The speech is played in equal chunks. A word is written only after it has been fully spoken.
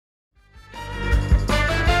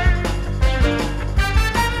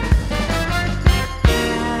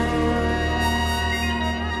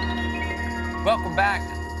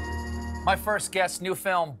My first guest, new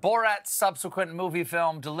film, Borat's subsequent movie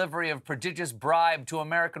film, delivery of prodigious bribe to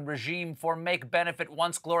American regime for make benefit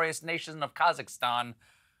once glorious nation of Kazakhstan,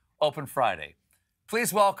 open Friday.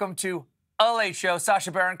 Please welcome to A Late Show, Sacha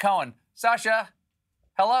Baron Cohen. Sacha,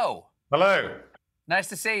 hello. Hello. Nice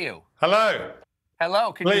to see you. Hello.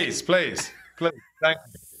 Hello. Please. Thank you.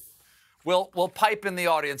 We'll pipe in the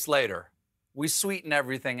audience later. We sweeten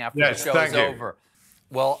everything after the show is over.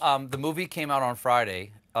 Well, the movie came out on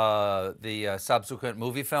Friday. The subsequent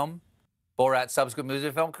movie film, Borat's subsequent movie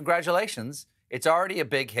film. Congratulations. It's already a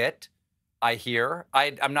big hit, I hear.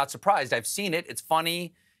 I'm not surprised. I've seen it. It's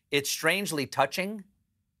funny. It's strangely touching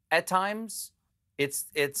at times.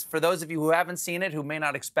 It's for those of you who haven't seen it, who may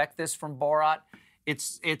not expect this from Borat,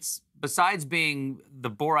 it's besides being the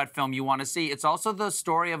Borat film you want to see, it's also the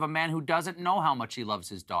story of a man who doesn't know how much he loves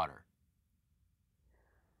his daughter.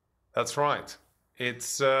 That's right.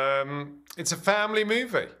 It's a family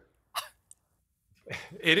movie.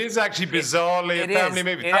 It is actually bizarrely a family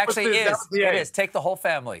movie. It actually is. It is. Take the whole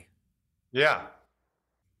family. Yeah.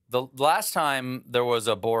 The last time there was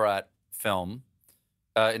a Borat film,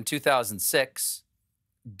 in 2006,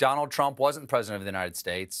 Donald Trump wasn't president of the United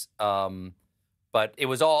States, but it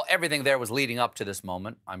was everything there was leading up to this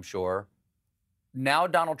moment, I'm sure. Now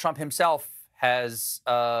Donald Trump himself has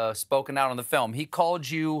spoken out on the film. He called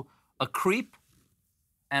you a creep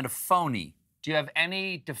and a phony. Do you have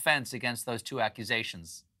any defense against those two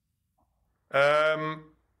accusations?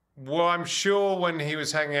 Well, I'm sure when he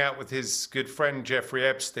was hanging out with his good friend Jeffrey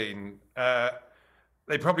Epstein,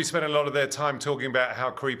 they probably spent a lot of their time talking about how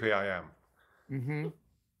creepy I am. Mm-hmm.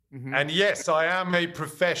 Mm-hmm. And yes, I am a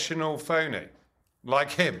professional phony,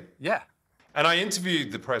 like him. Yeah. And I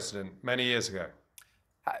interviewed the president many years ago.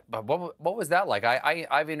 What was that like?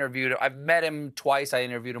 I've met him twice. I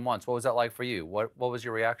interviewed him once. What was that like for you? What was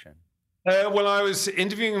your reaction? Well, I was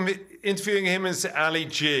interviewing him as Ali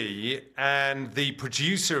G, and the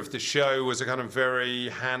producer of the show was a kind of very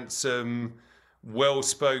handsome,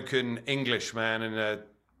 well-spoken Englishman in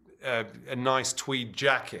a nice tweed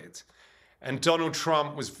jacket. And Donald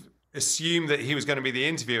Trump assumed that he was going to be the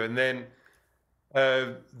interviewer, and then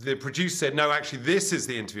the producer said, "No, actually, this is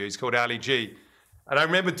the interview. He's called Ali G." And I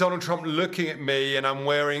remember Donald Trump looking at me, and I'm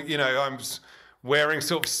wearing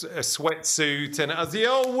sort of a sweatsuit, and I was like,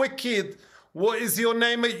 "Oh, wicked! What is your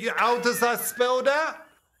name? How does that spell that?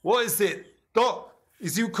 What is it?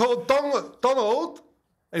 Is you called Donald?"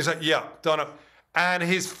 And he's like, "Yeah, Donald." And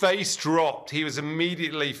his face dropped. He was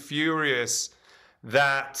immediately furious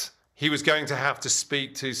that he was going to have to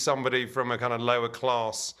speak to somebody from a kind of lower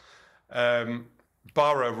class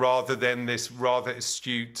borough rather than this rather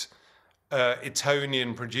astute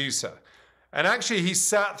Etonian producer. And actually, he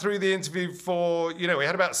sat through the interview for, we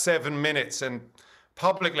had about 7 minutes, and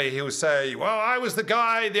publicly he would say, "Well, I was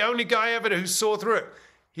the only guy ever who saw through it."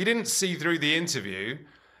 He didn't see through the interview.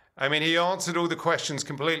 I mean, he answered all the questions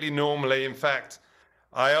completely normally. In fact,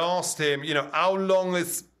 I asked him, how long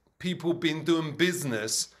has people been doing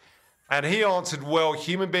business? And he answered, well,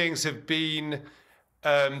 human beings have been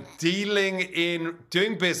dealing in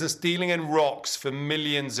rocks for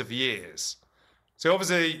millions of years. So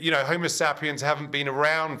obviously, Homo sapiens haven't been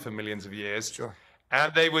around for millions of years. Sure.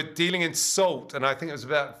 And they were dealing in salt. And I think it was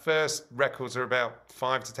first records are about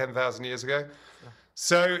 5,000 to 10,000 years ago. Sure.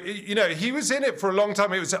 So, he was in it for a long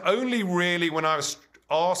time. It was only really when I was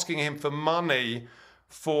asking him for money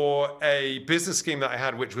for a business scheme that I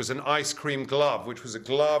had, which was an ice cream glove, which was a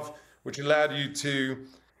glove which allowed you to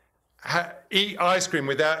eat ice cream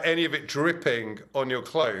without any of it dripping on your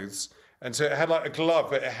clothes. And so it had like a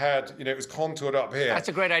glove, but it had, it was contoured up here. That's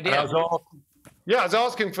a great idea. I was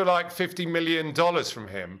asking for like $50 million from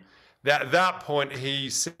him. At that point, he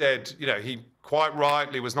said, he quite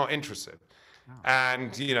rightly was not interested. Oh.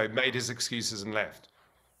 And, made his excuses and left.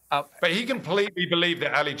 But he completely believed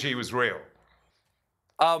that Ali G was real.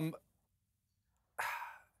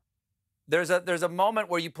 There's a moment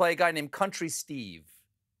where you play a guy named Country Steve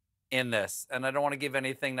in this, and I don't want to give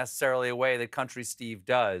anything necessarily away that Country Steve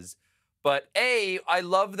does. But I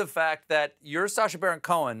love the fact that you're Sacha Baron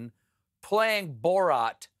Cohen playing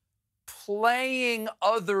Borat, playing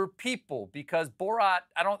other people, because Borat,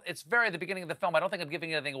 it's very at the beginning of the film, I don't think I'm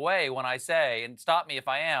giving anything away when I say, and stop me if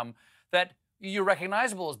I am, that you're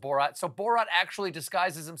recognizable as Borat. So Borat actually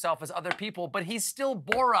disguises himself as other people, but he's still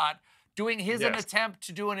Borat doing an attempt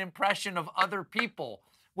to do an impression of other people,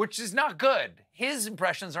 which is not good. His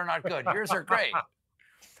impressions are not good. Yours are great.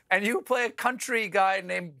 And you play a country guy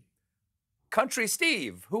named Country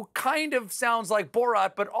Steve, who kind of sounds like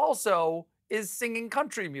Borat, but also is singing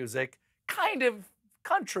country music, kind of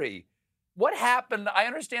country. What happened? I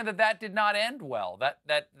understand that did not end well.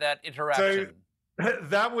 That interaction. So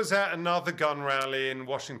that was at another gun rally in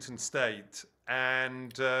Washington State,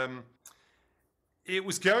 and it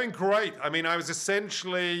was going great. I mean, I was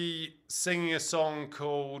essentially singing a song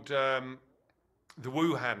called "The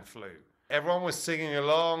Wuhan Flu." Everyone was singing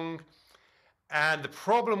along. And the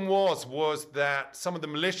problem was that some of the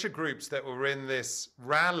militia groups that were in this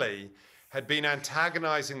rally had been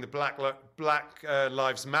antagonizing the Black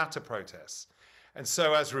Lives Matter protests. And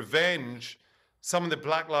so as revenge, some of the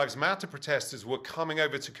Black Lives Matter protesters were coming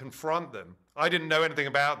over to confront them. I didn't know anything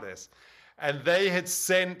about this. And they had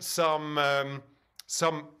sent some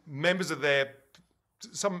members of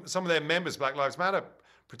some of their members, Black Lives Matter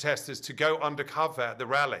protesters, to go undercover at the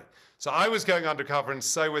rally. So I was going undercover and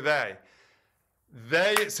so were they.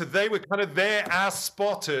 So they were kind of there as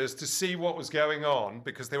spotters to see what was going on,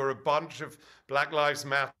 because there were a bunch of Black Lives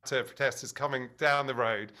Matter protesters coming down the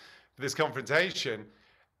road for this confrontation.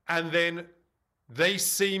 And then they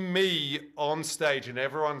see me on stage and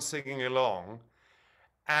everyone singing along.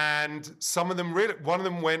 And one of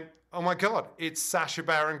them went, "Oh my God, it's Sacha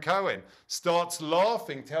Baron Cohen." Starts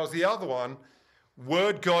laughing, tells the other one.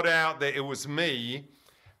 Word got out that it was me.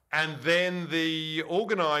 And then the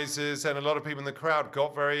organizers and a lot of people in the crowd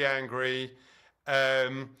got very angry.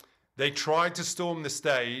 They tried to storm the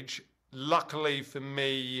stage. Luckily for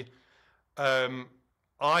me,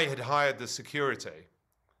 I had hired the security.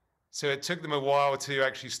 So it took them a while to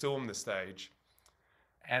actually storm the stage.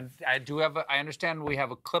 And I understand we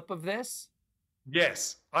have a clip of this?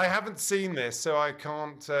 Yes. I haven't seen this, so I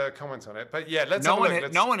can't comment on it. But yeah, let's have a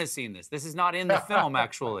look. No one has seen this. This is not in the film,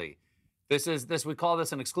 actually. We call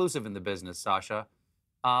this an exclusive in the business, Sacha.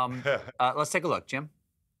 Let's take a look, Jim.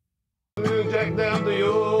 Take them to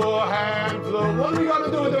your hand flow. What are we gonna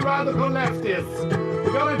do with the radical leftists?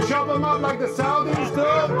 We're gonna chop them up like the Saudis do,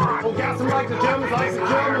 or gas them like the Germans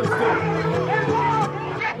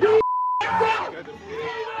do.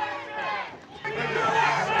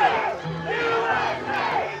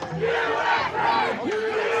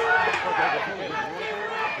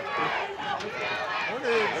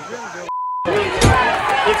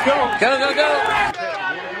 Let's go. Go, go, go.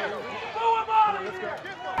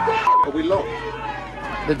 Are we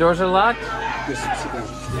locked? The doors are locked? Yes, sit down.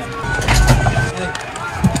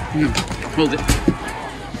 Hold it.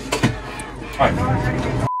 Drive.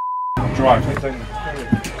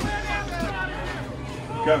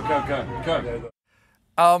 Go.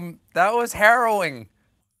 That was harrowing.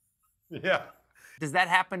 Yeah. Does that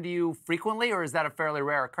happen to you frequently, or is that a fairly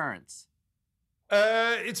rare occurrence?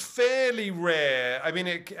 It's fairly rare. I mean,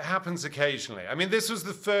 it happens occasionally. I mean, this was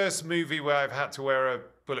the first movie where I've had to wear a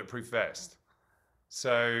bulletproof vest.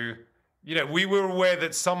 So, we were aware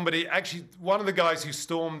that actually, one of the guys who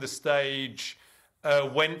stormed the stage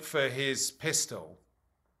went for his pistol.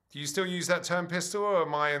 Do you still use that term, pistol, or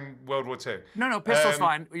am I in World War II? No, pistol's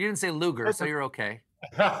fine. You didn't say Luger, so you're okay.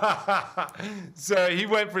 So he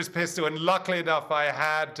went for his pistol, and luckily enough, I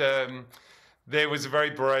had... there was a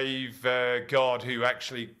very brave guard who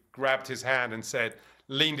actually grabbed his hand and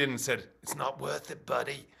leaned in and said, "It's not worth it,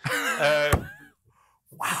 buddy."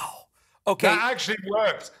 Wow. Okay. That actually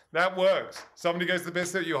works. That works. Somebody goes to the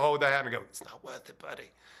pistol, you hold their hand and go, "It's not worth it,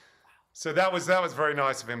 buddy." So that was very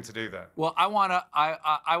nice of him to do that. Well, I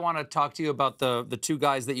wanna talk to you about the two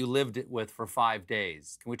guys that you lived with for 5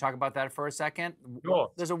 days. Can we talk about that for a second?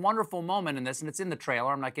 Sure. There's a wonderful moment in this, and it's in the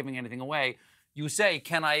trailer. I'm not giving anything away. You say,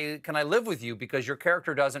 "Can I live with you?" Because your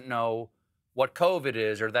character doesn't know what COVID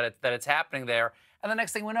is or that it's happening there. And the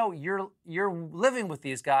next thing we know, you're living with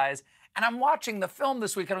these guys. And I'm watching the film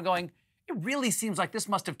this week and I'm going, it really seems like this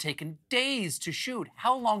must have taken days to shoot.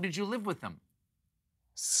 How long did you live with them?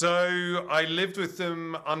 So I lived with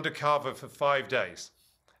them undercover for 5 days.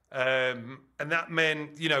 And that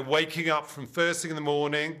meant, waking up from first thing in the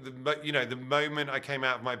morning, the moment I came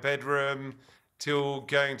out of my bedroom, till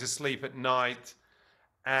going to sleep at night.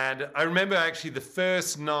 And I remember actually the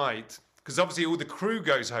first night, because obviously all the crew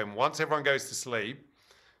goes home. Once everyone goes to sleep,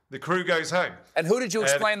 the crew goes home. And who did you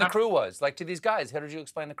explain the crew was? Like, to these guys, how did you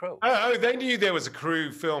explain the crew? Oh, they knew there was a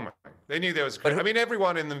crew filming. They knew there was a crew. I mean,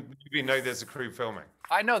 everyone in the movie knows there's a crew filming.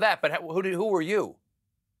 I know that, but who were you?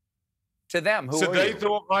 To them, who were you? So they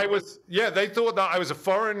thought they thought that I was a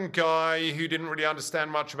foreign guy who didn't really understand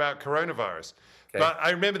much about coronavirus. Okay. But I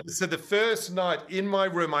remember, so the first night in my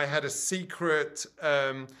room, I had a secret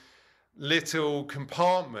little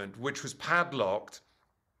compartment which was padlocked,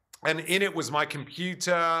 and in it was my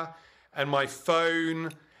computer and my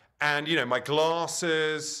phone and, my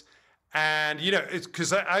glasses. And, it's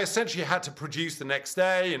because I essentially had to produce the next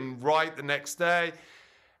day and write the next day.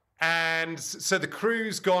 And so the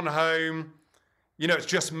crew's gone home. you know, it's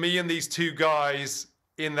just me and these two guys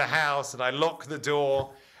in the house, and I lock the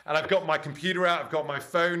door, and I've got my computer out, I've got my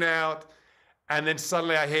phone out, and then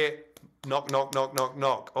suddenly I hear knock, knock, knock, knock,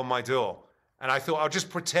 knock on my door. And I thought, I'll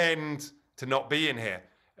just pretend to not be in here.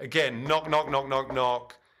 Again, knock, knock, knock, knock,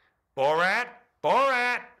 knock. Borat,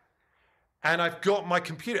 Borat. And I've got my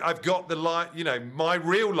computer, I've got the light, you know, my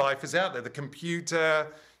real life is out there. The computer,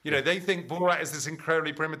 you know, they think Borat is this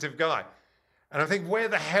incredibly primitive guy. And I think, where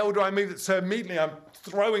the hell do I move it? So immediately I'm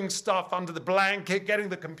throwing stuff under the blanket, getting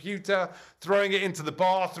the computer, throwing it into the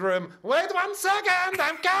bathroom. Wait 1 second,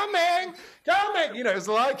 I'm coming. You know, it's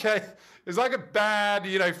like a bad,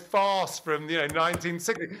 you know, farce from, you know,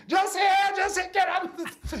 1960. Just here, get up.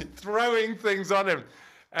 Throwing things on him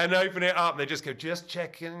and open it up. And they just go, just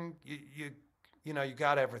checking, you know, you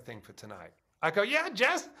got everything for tonight. I go, yeah,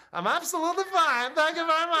 Jess, I'm absolutely fine. Thank you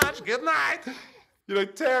very much. Good night. You know,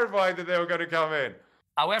 terrified that they were going to come in.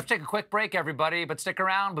 We have to take a quick break, everybody, but stick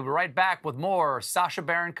around. We'll be right back with more Sacha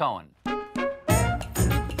Baron Cohen.